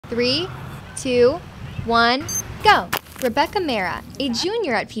3, 2, 1, go! Rebecca Mehra, a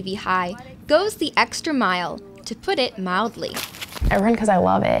junior at PV High, goes the extra mile, to put it mildly. I run because I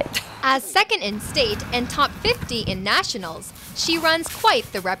love it. As second in state and top 50 in nationals, she runs quite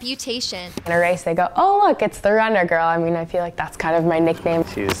the reputation. In a race, they go, oh, look, it's the runner girl. I mean, I feel like that's kind of my nickname.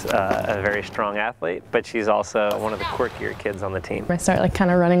 She's a very strong athlete, but she's also one of the quirkier kids on the team. I start like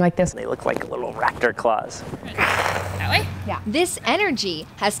kind of running like this. They look like little raptor claws. That way? Yeah. This energy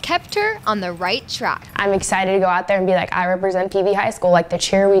has kept her on the right track. I'm excited to go out there and be like, I represent PV High School. Like the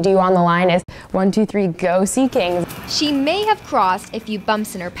cheer we do on the line is 1, 2, 3, go Sea Kings. She may have crossed a few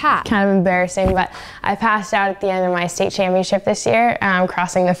bumps in her path. Kind of embarrassing, but I passed out at the end of my state championship this year,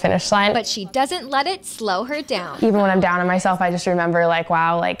 crossing the finish line. But she doesn't let it slow her down. Even when I'm down on myself, I just remember like,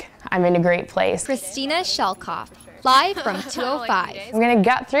 wow, like I'm in a great place. Christina Shelkoff, live from 205. I'm gonna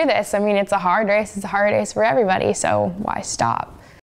gut through this. I mean, it's a hard race. It's a hard race for everybody, so why stop?